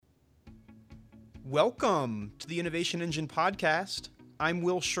Welcome to the Innovation Engine podcast. I'm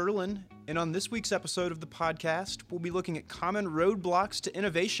Will Sherlin, and on this week's episode of the podcast, we'll be looking at common roadblocks to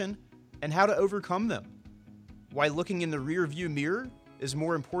innovation and how to overcome them. Why looking in the rear-view mirror is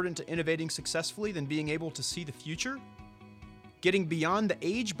more important to innovating successfully than being able to see the future. Getting beyond the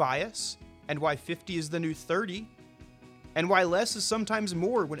age bias and why 50 is the new 30. And why less is sometimes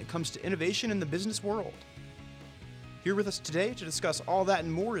more when it comes to innovation in the business world. Here with us today to discuss all that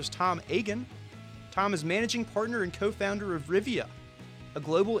and more is Tom Agan. Tom is managing partner and co-founder of Rivia, a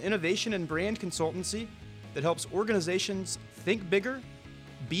global innovation and brand consultancy that helps organizations think bigger,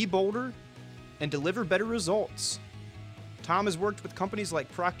 be bolder, and deliver better results. Tom has worked with companies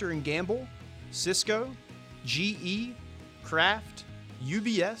like Procter & Gamble, Cisco, GE, Kraft,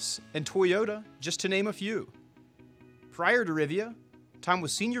 UBS, and Toyota, just to name a few. Prior to Rivia, Tom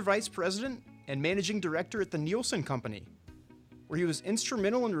was Senior Vice President and Managing Director at the Nielsen Company, where he was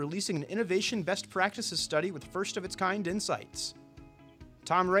instrumental in releasing an innovation best practices study with first-of-its-kind insights.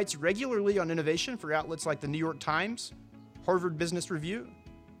 Tom writes regularly on innovation for outlets like the New York Times, Harvard Business Review,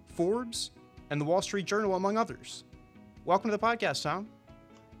 Forbes, and the Wall Street Journal, among others. Welcome to the podcast, Tom.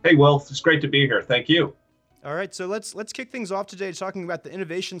 Hey, Will. It's great to be here. Thank you. All right, so let's kick things off today talking about the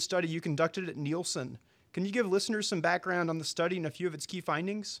innovation study you conducted at Nielsen. Can you give listeners some background on the study and a few of its key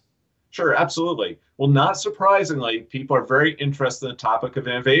findings? Sure, absolutely. Well, not surprisingly, people are very interested in the topic of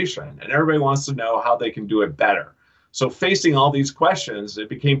innovation, and everybody wants to know how they can do it better. So facing all these questions, it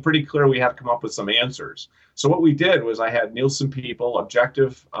became pretty clear we had to come up with some answers. So what we did was I had Nielsen people,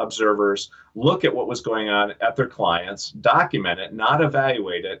 objective observers, look at what was going on at their clients, document it, not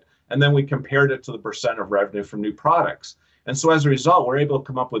evaluate it, and then we compared it to the percent of revenue from new products. And so as a result, we're able to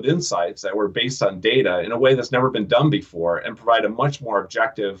come up with insights that were based on data in a way that's never been done before and provide a much more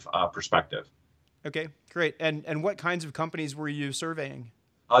objective perspective. Okay, great. And what kinds of companies were you surveying?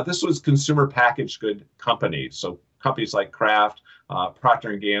 This was consumer packaged good companies. So companies like Kraft,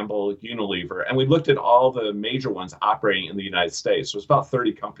 Procter & Gamble, Unilever, and we looked at all the major ones operating in the United States. So it's about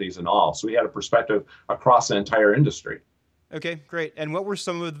 30 companies in all. So we had a perspective across the entire industry. Okay, great. And what were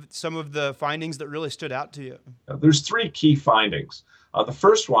some of the findings that really stood out to you? There's three key findings. The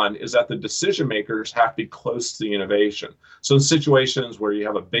first one is that the decision makers have to be close to the innovation. So in situations where you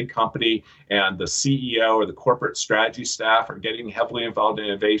have a big company and the CEO or the corporate strategy staff are getting heavily involved in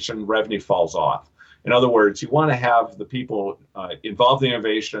innovation, revenue falls off. In other words, you want to have the people involved in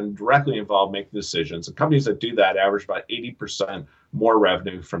innovation, directly involved, making decisions. And companies that do that average about 80% more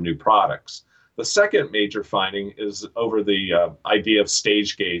revenue from new products. The second major finding is over the idea of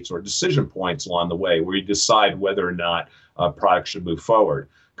stage gates or decision points along the way where you decide whether or not a product should move forward.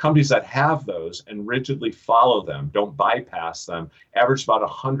 Companies that have those and rigidly follow them, don't bypass them, average about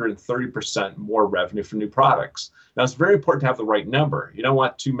 130% more revenue from new products. Now, it's very important to have the right number. You don't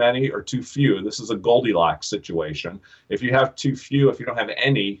want too many or too few. This is a Goldilocks situation. If you have too few, if you don't have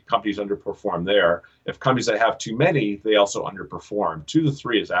any, companies underperform there. If companies that have too many, they also underperform. 2 to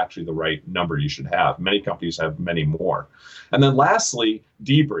 3 is actually the right number you should have. Many companies have many more. And then lastly,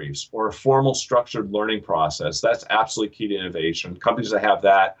 debriefs or a formal structured learning process. That's absolutely key to innovation. Companies that have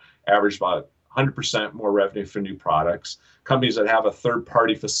that average about 100% more revenue for new products. Companies that have a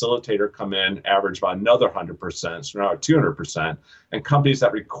third-party facilitator come in average about another 100%, so now at 200%. And companies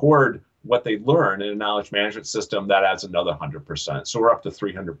that record what they learn in a knowledge management system, that adds another 100%. So we're up to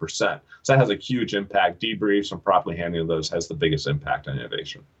 300%. So that has a huge impact. Debriefs and properly handling those has the biggest impact on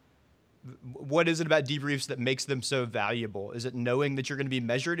innovation. What is it about debriefs that makes them so valuable? Is it knowing that you're going to be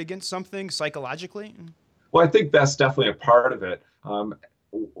measured against something psychologically? Well, I think that's definitely a part of it.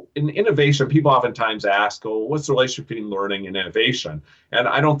 In innovation, people oftentimes ask, oh, what's the relationship between learning and innovation? And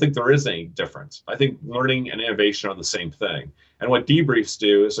I don't think there is any difference. I think learning and innovation are the same thing. And what debriefs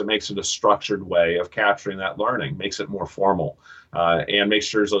do is it makes it a structured way of capturing that learning, makes it more formal, and makes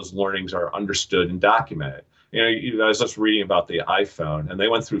sure those learnings are understood and documented. I was just reading about the iPhone, and they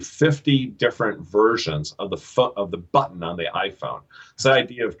went through 50 different versions of the button on the iPhone. So the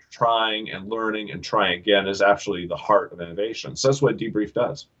idea of trying and learning and trying again is actually the heart of innovation. So that's what debrief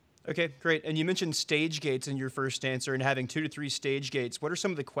does. Okay, great. And you mentioned stage gates in your first answer and having 2 to 3 stage gates. What are some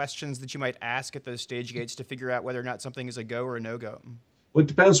of the questions that you might ask at those stage gates to figure out whether or not something is a go or a no-go? Well, it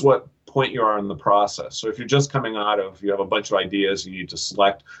depends what point you are in the process. So if you're just coming out of, you have a bunch of ideas, you need to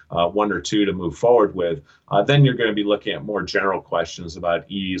select 1 or 2 to move forward with, then you're going to be looking at more general questions about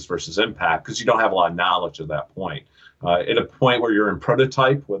ease versus impact because you don't have a lot of knowledge at that point. At a point where you're in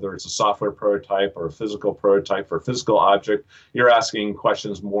prototype, whether it's a software prototype or a physical prototype or a physical object, you're asking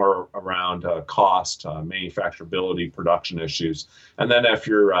questions more around cost, manufacturability, production issues. And then if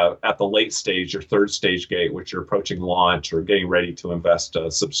you're at the late stage, your third stage gate, which you're approaching launch or getting ready to invest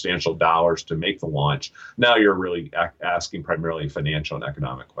substantial dollars to make the launch, now you're really asking primarily financial and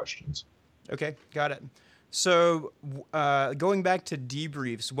economic questions. Okay, got it. So going back to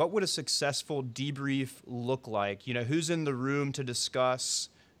debriefs, what would a successful debrief look like? Who's in the room to discuss?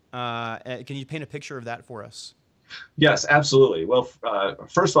 Can you paint a picture of that for us? Yes, absolutely. Well,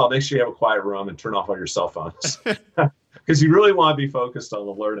 first of all, make sure you have a quiet room and turn off all your cell phones because you really want to be focused on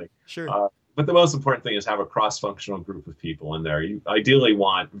the learning. Sure. But the most important thing is have a cross-functional group of people in there. You ideally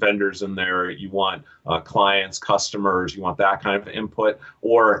want vendors in there. You want clients, customers. You want that kind of input,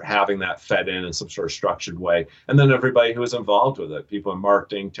 or having that fed in some sort of structured way. And then everybody who is involved with it, people in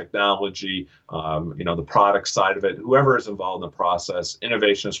marketing, technology, the product side of it, whoever is involved in the process,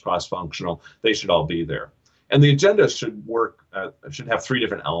 innovation is cross-functional. They should all be there. And the agenda should have three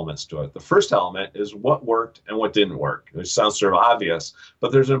different elements to it. The first element is what worked and what didn't work, which sounds sort of obvious,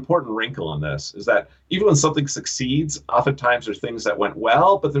 but there's an important wrinkle in this, is that even when something succeeds, oftentimes there's things that went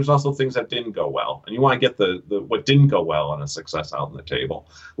well, but there's also things that didn't go well. And you want to get the what didn't go well on a success out on the table.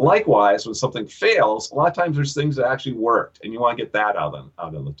 Likewise, when something fails, a lot of times there's things that actually worked, and you want to get that out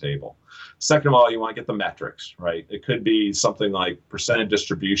on the table. Second of all, you want to get the metrics, right? It could be something like percentage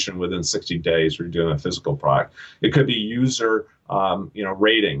distribution within 60 days when you're doing a physical product. It could be user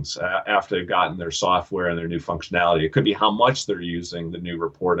ratings after they've gotten their software and their new functionality. It could be how much they're using the new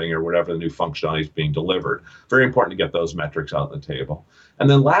reporting or whatever the new functionality is being delivered. Very important to get those metrics out on the table. And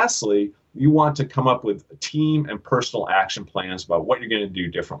then lastly, you want to come up with team and personal action plans about what you're going to do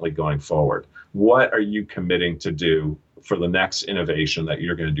differently going forward. What are you committing to do for the next innovation that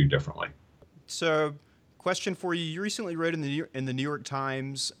you're going to do differently? So, question for you. You recently wrote in the New York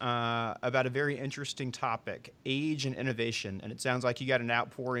Times about a very interesting topic, age and innovation, and it sounds like you got an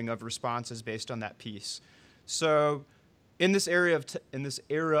outpouring of responses based on that piece. So, in this era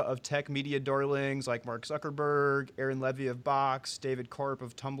of tech media darlings like Mark Zuckerberg, Aaron Levy of Box, David Karp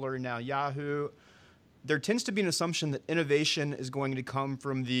of Tumblr, and now Yahoo, there tends to be an assumption that innovation is going to come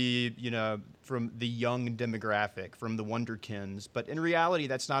from the young demographic, from the wonderkins, but in reality,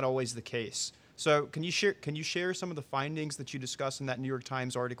 that's not always the case. So can you share some of the findings that you discuss in that New York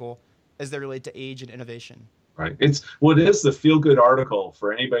Times article as they relate to age and innovation? Right. It is the feel-good article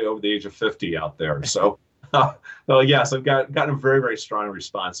for anybody over the age of 50 out there. So, yes, I've gotten a very, very strong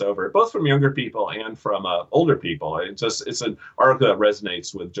response over it, both from younger people and from older people. It's an article that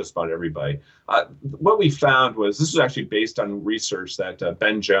resonates with just about everybody. What we found was, this was actually based on research that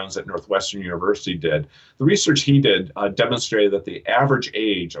Ben Jones at Northwestern University did. The research he did demonstrated that the average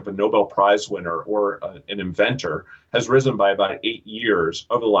age of a Nobel Prize winner or an inventor has risen by about 8 years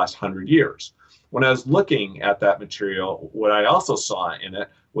over the last 100 years. When I was looking at that material, what I also saw in it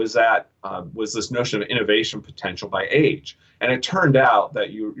was this notion of innovation potential by age. And it turned out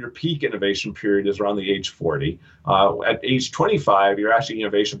that your peak innovation period is around the age 40. At age 25, your actually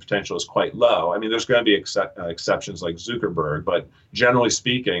innovation potential is quite low. I mean, there's going to be exceptions like Zuckerberg, but generally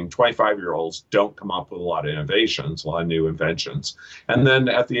speaking, 25-year-olds don't come up with a lot of innovations, a lot of new inventions. And then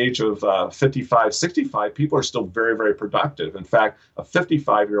at the age of 55, 65, people are still very, very productive. In fact, a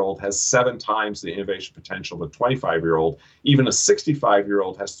 55-year-old has 7 times the innovation potential of a 25-year-old. Even a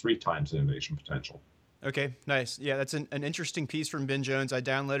 65-year-old has 3 times the innovation potential. Okay, nice. Yeah, that's an interesting piece from Ben Jones. I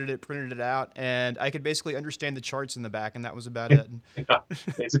downloaded it, printed it out, and I could basically understand the charts in the back, and that was about it. Yeah,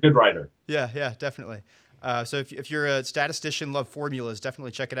 he's a good writer. Yeah, definitely. So if you're a statistician, love formulas,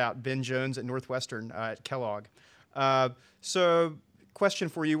 definitely check it out. Ben Jones at Northwestern at Kellogg. So question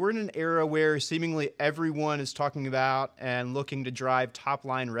for you. We're in an era where seemingly everyone is talking about and looking to drive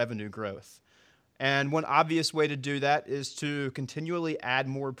top-line revenue growth. And one obvious way to do that is to continually add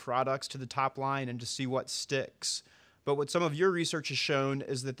more products to the top line and to see what sticks. But what some of your research has shown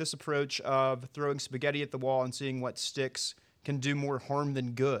is that this approach of throwing spaghetti at the wall and seeing what sticks can do more harm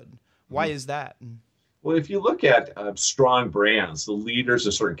than good. Why is that? Well, if you look at strong brands, the leaders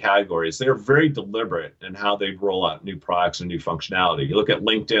in certain categories, they're very deliberate in how they roll out new products and new functionality. You look at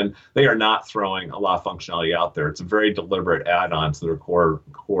LinkedIn, they are not throwing a lot of functionality out there. It's a very deliberate add-on to their core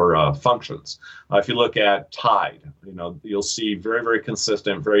functions. If you look at Tide, you'll see very, very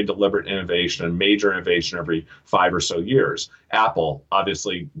consistent, very deliberate innovation, major innovation every 5 or so years. Apple,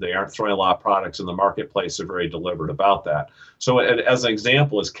 obviously, they aren't throwing a lot of products in the marketplace. They're very deliberate about that. So as an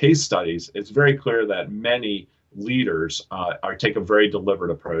example, as case studies, it's very clear that many leaders take a very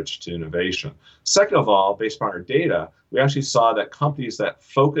deliberate approach to innovation. Second of all, based on our data, we actually saw that companies that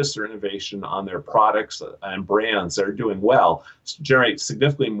focus their innovation on their products and brands that are doing well generate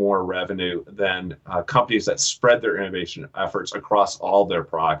significantly more revenue than companies that spread their innovation efforts across all their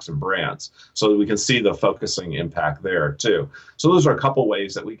products and brands. So we can see the focusing impact there too. So those are a couple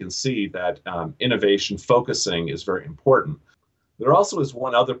ways that we can see that innovation focusing is very important. There also is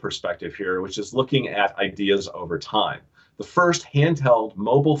one other perspective here, which is looking at ideas over time. The first handheld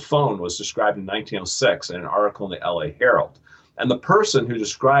mobile phone was described in 1906 in an article in the LA Herald. And the person who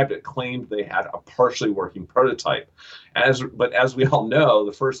described it claimed they had a partially working prototype. But as we all know,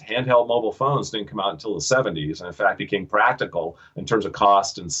 the first handheld mobile phones didn't come out until the 70s, and in fact became practical in terms of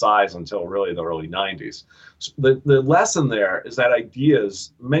cost and size until really the early 90s. So the lesson there is that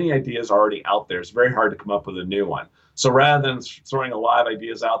many ideas are already out there. It's very hard to come up with a new one. So rather than throwing a lot of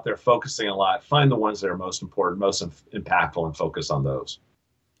ideas out there, focusing a lot, find the ones that are most important, most impactful, and focus on those.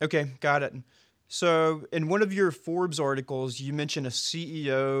 Okay, got it. So in one of your Forbes articles, you mentioned a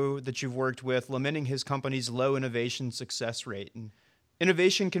CEO that you've worked with lamenting his company's low innovation success rate. And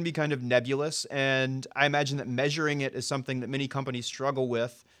innovation can be kind of nebulous, and I imagine that measuring it is something that many companies struggle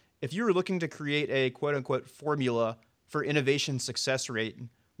with. If you were looking to create a quote-unquote formula for innovation success rate,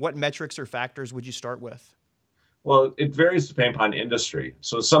 what metrics or factors would you start with? Well, it varies depending upon industry.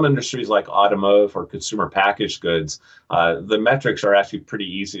 So some industries like automotive or consumer packaged goods, the metrics are actually pretty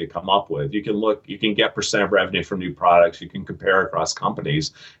easy to come up with. You can get percent of revenue from new products, you can compare across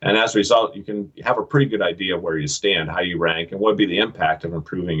companies, and as a result, you can have a pretty good idea of where you stand, how you rank, and what would be the impact of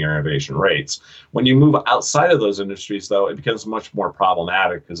improving your innovation rates. When you move outside of those industries, though, it becomes much more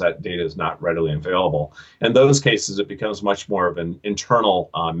problematic because that data is not readily available. In those cases, it becomes much more of an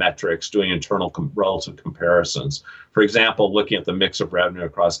internal metrics, doing internal relative comparisons. For example, looking at the mix of revenue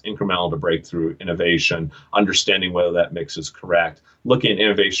across incremental to breakthrough innovation, understanding whether that mix is correct, looking at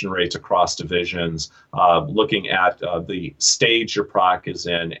innovation rates across divisions, looking at the stage your product is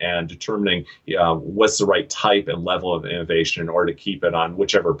in, and determining what's the right type and level of innovation in order to keep it on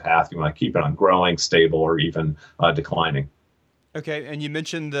whichever path you want to keep it on, growing, stable, or even declining. Okay, and you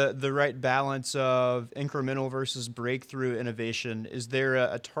mentioned the right balance of incremental versus breakthrough innovation. Is there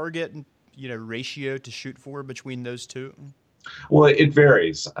a target ratio to shoot for between those two? Well, it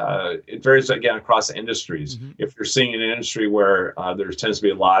varies. It varies again across industries. Mm-hmm. If you're seeing an industry where there tends to be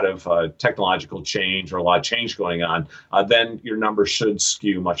a lot of technological change or a lot of change going on, then your numbers should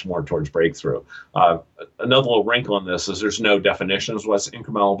skew much more towards breakthrough. Another little wrinkle in this is there's no definition of what's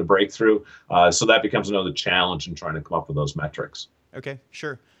incremental to breakthrough, so that becomes another challenge in trying to come up with those metrics. Okay,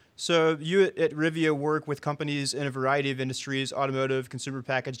 sure. So you at Rivia work with companies in a variety of industries: automotive, consumer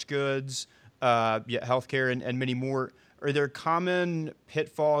packaged goods, healthcare, and many more. Are there common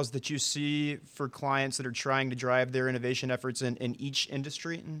pitfalls that you see for clients that are trying to drive their innovation efforts in each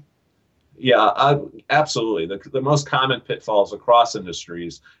industry? Yeah, absolutely. The most common pitfalls across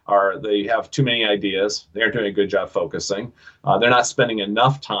industries are they have too many ideas. They aren't doing a good job focusing. They're not spending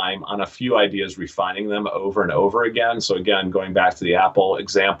enough time on a few ideas, refining them over and over again. So again, going back to the Apple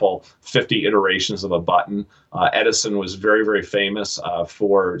example, 50 iterations of a button. Edison was very, very famous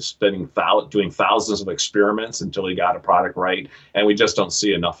for doing thousands of experiments until he got a product right. And we just don't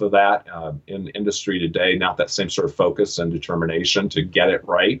see enough of that in industry today, not that same sort of focus and determination to get it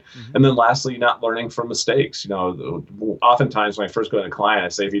right. Mm-hmm. And then lastly, not learning from mistakes. Oftentimes when I first go to a client, I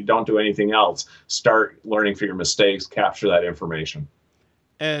say, if you don't do anything else, start learning from your mistakes, capture that information.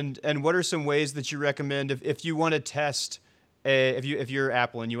 And what are some ways that you recommend if you want to test, if you're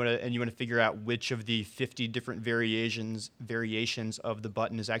Apple and you want to figure out which of the 50 different variations of the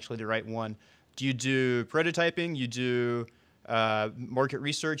button is actually the right one? Do you do prototyping? You do market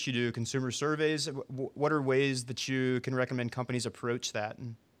research? You do consumer surveys? What are ways that you can recommend companies approach that?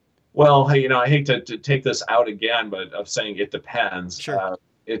 Well, I hate to take this out again, but of saying it depends. Sure.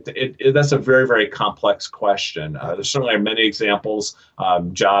 That's a very, very complex question. There certainly are many examples.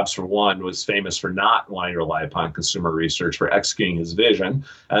 Jobs, for one, was famous for not wanting to rely upon consumer research for executing his vision.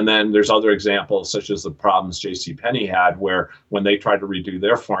 And then there's other examples, such as the problems JCPenney had, where when they tried to redo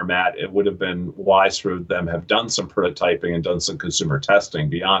their format, it would have been wise for them to have done some prototyping and done some consumer testing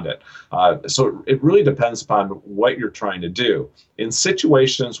beyond it. So it really depends upon what you're trying to do. In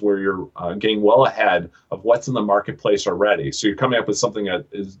situations where you're getting well ahead of what's in the marketplace already, so you're coming up with something that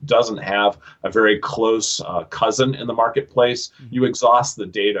doesn't have a very close cousin in the marketplace, you exhaust the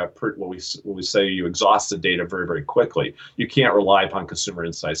data. We say you exhaust the data very, very quickly. You can't rely upon consumer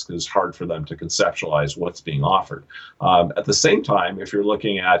insights because it's hard for them to conceptualize what's being offered. At the same time, if you're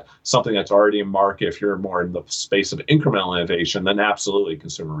looking at something that's already in market, if you're more in the space of incremental innovation, then absolutely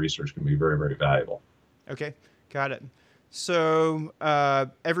consumer research can be very, very valuable. Okay. Got it. So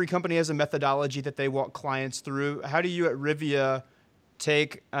every company has a methodology that they walk clients through. How do you at Rivia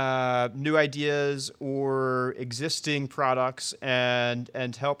take new ideas or existing products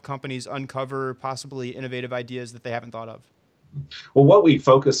and help companies uncover possibly innovative ideas that they haven't thought of? Well, what we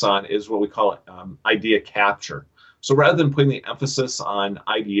focus on is what we call idea capture. So rather than putting the emphasis on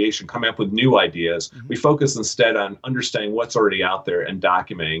ideation, coming up with new ideas, we focus instead on understanding what's already out there and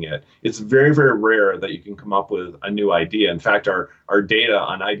documenting it. It's very, very rare that you can come up with a new idea. In fact, our data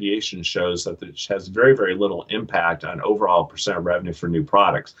on ideation shows that it has very, very little impact on overall percent of revenue for new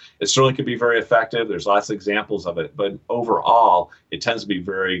products. It certainly could be very effective. There's lots of examples of it, but overall, it tends to be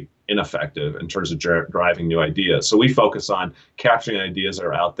very ineffective in terms of driving new ideas. So we focus on capturing ideas that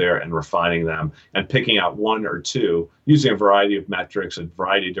are out there and refining them and picking out one or two using a variety of metrics, a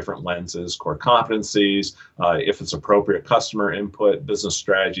variety of different lenses, core competencies, if it's appropriate, customer input, business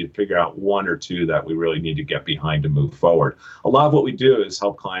strategy, to figure out one or two that we really need to get behind to move forward. A lot of what we do is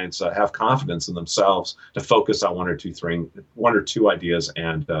help clients have confidence in themselves to focus on one or two ideas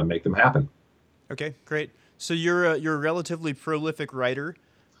and make them happen. Okay, great. So you're a relatively prolific writer.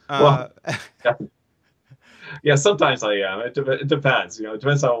 Well, yeah, sometimes I am. It depends. It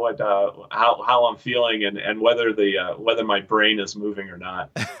depends on what how I'm feeling and whether my brain is moving or not.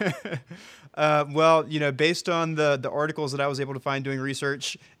 Well, based on the articles that I was able to find doing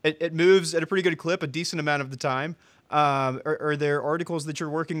research, it moves at a pretty good clip, a decent amount of the time. Are there articles that you're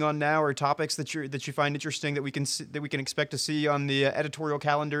working on now, or topics that you find interesting that we can expect to see on the editorial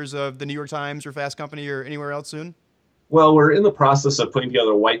calendars of the New York Times or Fast Company or anywhere else soon? Well, we're in the process of putting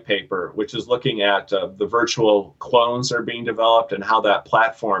together a white paper, which is looking at the virtual clones that are being developed and how that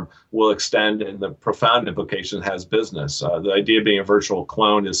platform will extend and the profound implications it has business. The idea being a virtual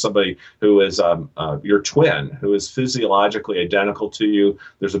clone is somebody who is your twin, who is physiologically identical to you.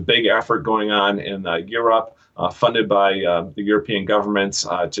 There's a big effort going on in Europe, funded by the European governments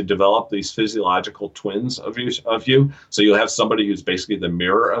to develop these physiological twins of you. So you'll have somebody who's basically the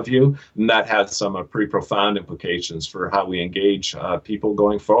mirror of you. And that has some pretty profound implications for how we engage people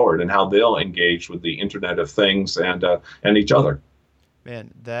going forward and how they'll engage with the Internet of Things and each other.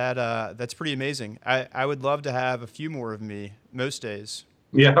 Man, that's pretty amazing. I would love to have a few more of me most days.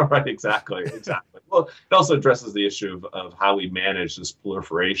 Yeah, right. Exactly. Well, it also addresses the issue of how we manage this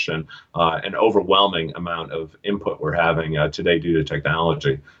proliferation and overwhelming amount of input we're having today due to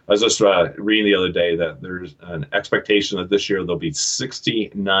technology. I was just reading the other day that there's an expectation that this year there'll be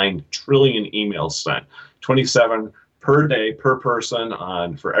 69 trillion emails sent, 27 per day per person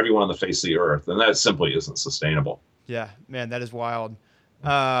for everyone on the face of the earth, and that simply isn't sustainable. Yeah, man, that is wild.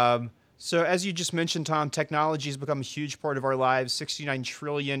 So as you just mentioned, Tom, technology has become a huge part of our lives, 69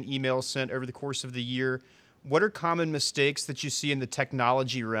 trillion emails sent over the course of the year. What are common mistakes that you see in the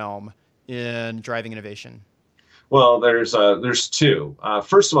technology realm in driving innovation? Well, there's two.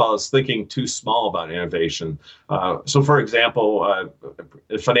 First of all, is thinking too small about innovation. So, for example,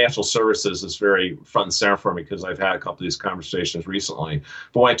 financial services is very front and center for me because I've had a couple of these conversations recently.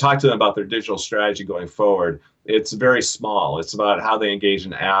 But when I talk to them about their digital strategy going forward, it's very small. It's about how they engage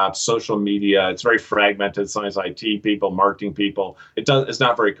in apps, social media. It's very fragmented. Sometimes IT people, marketing people. It's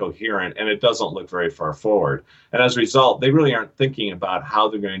not very coherent, and it doesn't look very far forward. And as a result, they really aren't thinking about how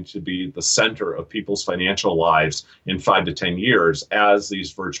they're going to be the center of people's financial lives in 5 to 10 years as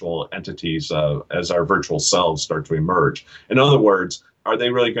these virtual entities, as our virtual selves start to emerge. In other words, are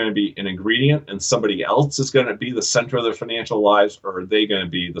they really going to be an ingredient and somebody else is going to be the center of their financial lives, or are they going to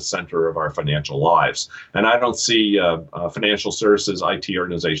be the center of our financial lives? And I don't see financial services, IT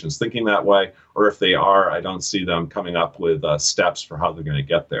organizations thinking that way, or if they are, I don't see them coming up with steps for how they're going to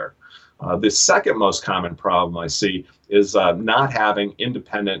get there. The second most common problem I see is not having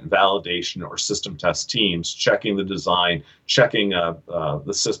independent validation or system test teams checking the design, checking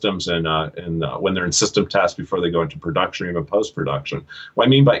the systems when they're in system test before they go into production or even post-production. What I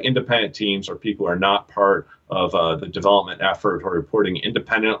mean by independent teams are people who are not part of the development effort or reporting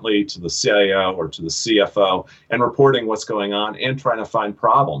independently to the CIO or to the CFO and reporting what's going on and trying to find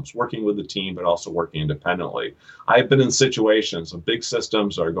problems, working with the team, but also working independently. I've been in situations of big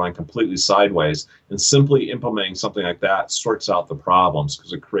systems that are going completely sideways, and simply implementing something like that sorts out the problems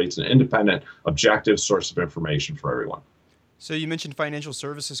because it creates an independent, objective source of information for everyone. So you mentioned financial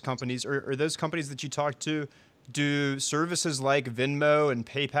services companies. Are those companies that you talk to, do services like Venmo and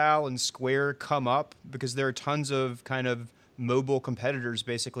PayPal and Square come up? Because there are tons of kind of mobile competitors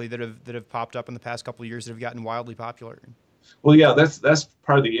basically that have popped up in the past couple of years that have gotten wildly popular. Well, yeah, that's part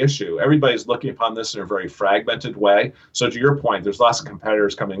part of the issue. Everybody's looking upon this in a very fragmented way. So to your point, there's lots of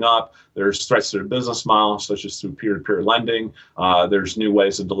competitors coming up. There's threats to their business model, such as through peer-to-peer lending. There's new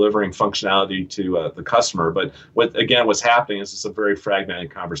ways of delivering functionality to the customer. But what's happening is it's a very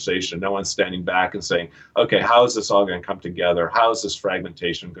fragmented conversation. No one's standing back and saying, okay, how is this all going to come together? How is this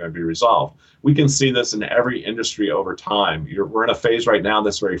fragmentation going to be resolved? We can see this in every industry over time. We're in a phase right now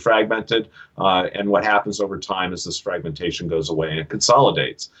that's very fragmented, and what happens over time is this fragmentation goes away and it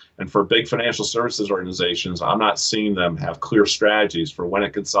consolidates. And for big financial services organizations, I'm not seeing them have clear strategies for when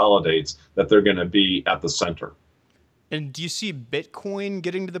it consolidates that they're going to be at the center. And do you see Bitcoin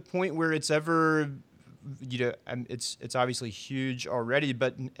getting to the point where it's ever, it's obviously huge already,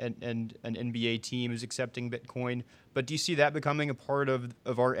 but and an NBA team is accepting Bitcoin, but do you see that becoming a part of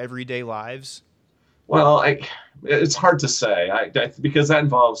our everyday lives? Well, it's hard to say because that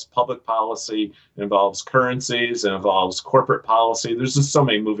involves public policy, it involves currencies, it involves corporate policy. There's just so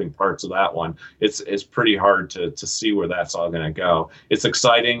many moving parts of that one. It's pretty hard to see where that's all going to go. It's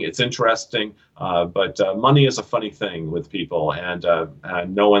exciting, it's interesting, but money is a funny thing with people, and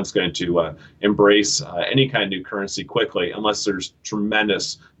no one's going to embrace any kind of new currency quickly unless there's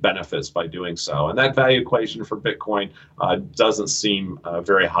tremendous benefits by doing so. And that value equation for Bitcoin doesn't seem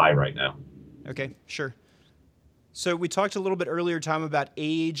very high right now. Okay, sure. So we talked a little bit earlier, Tom, about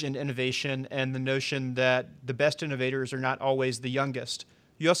age and innovation and the notion that the best innovators are not always the youngest.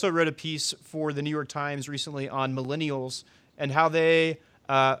 You also wrote a piece for the New York Times recently on millennials and how they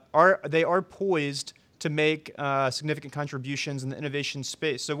are poised to make significant contributions in the innovation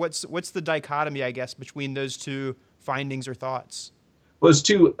space. So what's the dichotomy, I guess, between those two findings or thoughts? Well, there's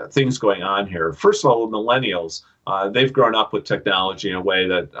two things going on here. First of all, with millennials, they've grown up with technology in a way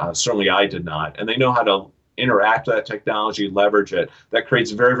that certainly I did not, and they know how to interact with that technology, leverage it. That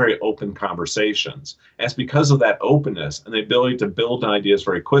creates very, very open conversations. And it's because of that openness and the ability to build ideas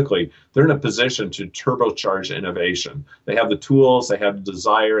very quickly, they're in a position to turbocharge innovation. They have the tools, they have the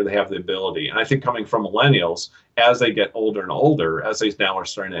desire, they have the ability. And I think coming from millennials, as they get older and older, as they now are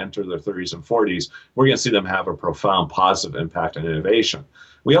starting to enter their 30s and 40s, we're going to see them have a profound positive impact on innovation.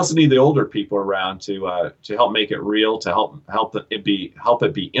 We also need the older people around to help make it real, to help it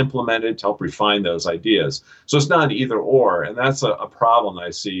be implemented, to help refine those ideas. So it's not an either or, and that's a problem that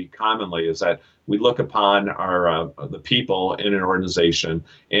I see commonly is that we look upon the people in an organization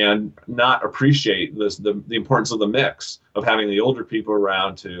and not appreciate the importance of the mix of having the older people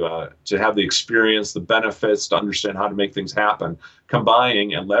around to have the experience, the benefits, to understand how to make things happen,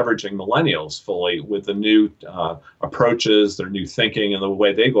 combining and leveraging millennials fully with the new approaches, their new thinking, and the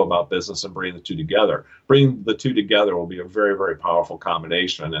way they go about business, and bringing the two together. Bringing the two together will be a very, very powerful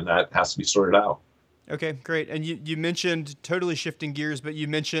combination, and that has to be sorted out. Okay, great. And you mentioned, totally shifting gears, but you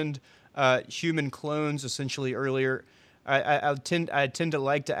mentioned human clones essentially earlier. I tend to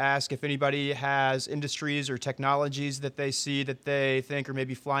like to ask if anybody has industries or technologies that they see that they think are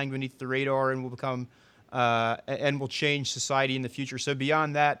maybe flying beneath the radar and will become and will change society in the future. So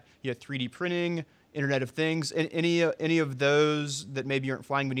beyond that, 3D printing, Internet of Things, any of those that maybe aren't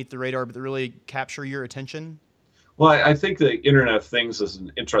flying beneath the radar but that really capture your attention? Well, I think the Internet of Things is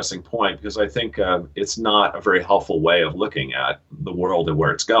an interesting point because I think it's not a very helpful way of looking at the world and where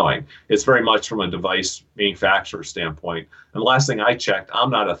it's going. It's very much from a device manufacturer standpoint. And the last thing I checked,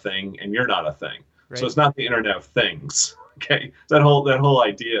 I'm not a thing and you're not a thing. Right. So it's not the Internet of Things. Okay, that whole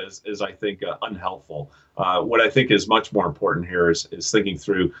idea is I think unhelpful. What I think is much more important here is thinking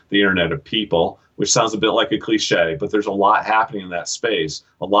through the Internet of People, which sounds a bit like a cliche, but there's a lot happening in that space,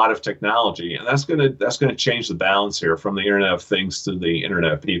 a lot of technology, and that's gonna change the balance here from the Internet of Things to the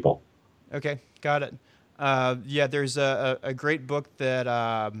Internet of People. Okay, got it. There's a great book that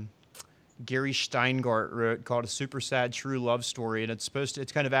Gary Steingart wrote called A Super Sad True Love Story, and it's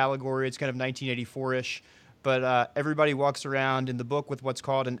kind of allegory, it's kind of 1984-ish, but everybody walks around in the book with what's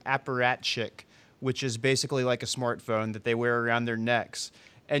called an apparatchik, which is basically like a smartphone that they wear around their necks.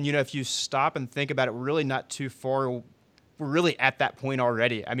 And, if you stop and think about it, we're really not too far. We're really at that point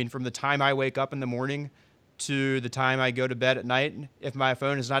already. I mean, from the time I wake up in the morning to the time I go to bed at night, if my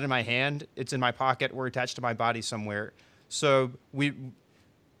phone is not in my hand, it's in my pocket or attached to my body somewhere. So we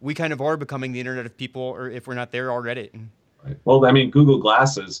kind of are becoming the Internet of People, or if we're not there already. Right. Well, I mean, Google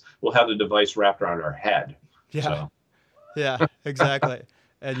Glasses will have the device wrapped around our head. Yeah, so. Yeah, exactly.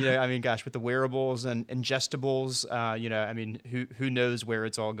 And, gosh, with the wearables and ingestibles, who knows where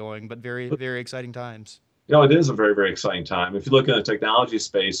it's all going, but very, very exciting times. It is a very, very exciting time. If you look in the technology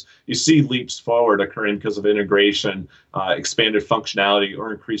space, you see leaps forward occurring because of integration, expanded functionality,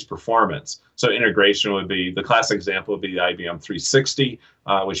 or increased performance. So integration would be, the classic example would be the IBM 360,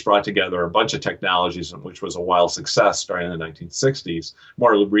 which brought together a bunch of technologies, which was a wild success starting in the 1960s.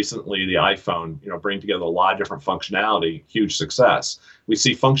 More recently, the iPhone, bring together a lot of different functionality, huge success. We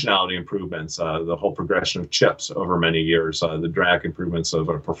see functionality improvements, the whole progression of chips over many years, the dramatic improvements of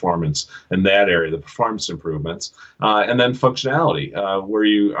performance in that area, the performance improvements, and then functionality, where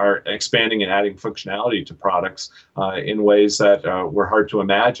you are expanding and adding functionality to products in ways that were hard to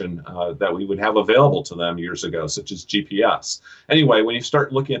imagine that we would have available to them years ago, such as GPS. Anyway, when you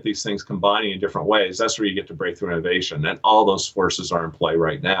start looking at these things combining in different ways, that's where you get to breakthrough innovation. And all those forces are in play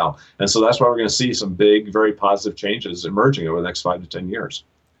right now. And so that's why we're going to see some big, very positive changes emerging over the next 5 to 10 years.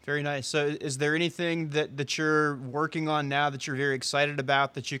 Very nice. So is there anything that you're working on now that you're very excited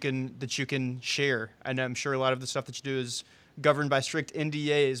about that you can share? I know I'm sure a lot of the stuff that you do is governed by strict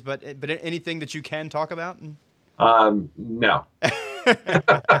NDAs, but anything that you can talk about? No.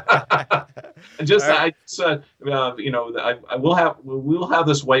 We'll have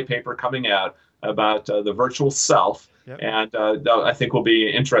this white paper coming out about the virtual self. Yep. And I think will be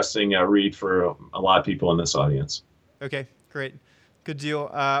an interesting read for a lot of people in this audience. Okay, great. Good deal.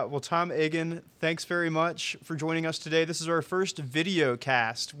 Well, Tom Agan, thanks very much for joining us today. This is our first video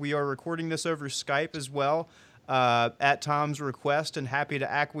cast. We are recording this over Skype as well, at Tom's request, and happy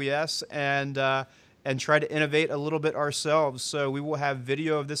to acquiesce and try to innovate a little bit ourselves. So we will have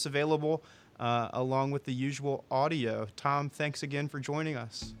video of this available along with the usual audio. Tom, thanks again for joining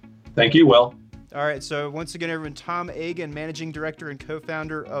us. Thank you, Will. All right, so once again, everyone, Tom Agan, Managing Director and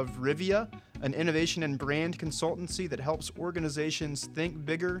Co-founder of Rivia, an innovation and brand consultancy that helps organizations think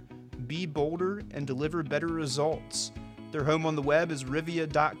bigger, be bolder, and deliver better results. Their home on the web is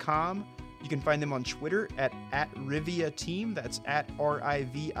rivia.com. You can find them on Twitter at @RiviaTeam. That's at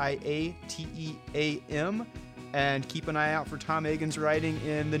RIVIATEAM. And keep an eye out for Tom Agan's writing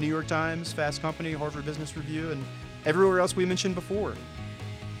in the New York Times, Fast Company, Harvard Business Review, and everywhere else we mentioned before.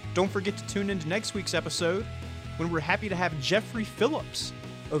 Don't forget to tune into next week's episode when we're happy to have Jeffrey Phillips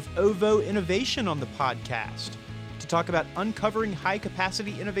of OVO Innovation on the podcast to talk about uncovering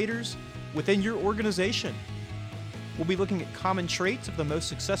high-capacity innovators within your organization. We'll be looking at common traits of the most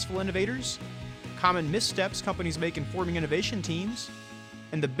successful innovators, common missteps companies make in forming innovation teams,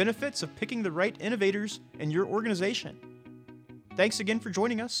 and the benefits of picking the right innovators in your organization. Thanks again for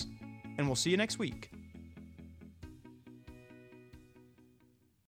joining us, and we'll see you next week.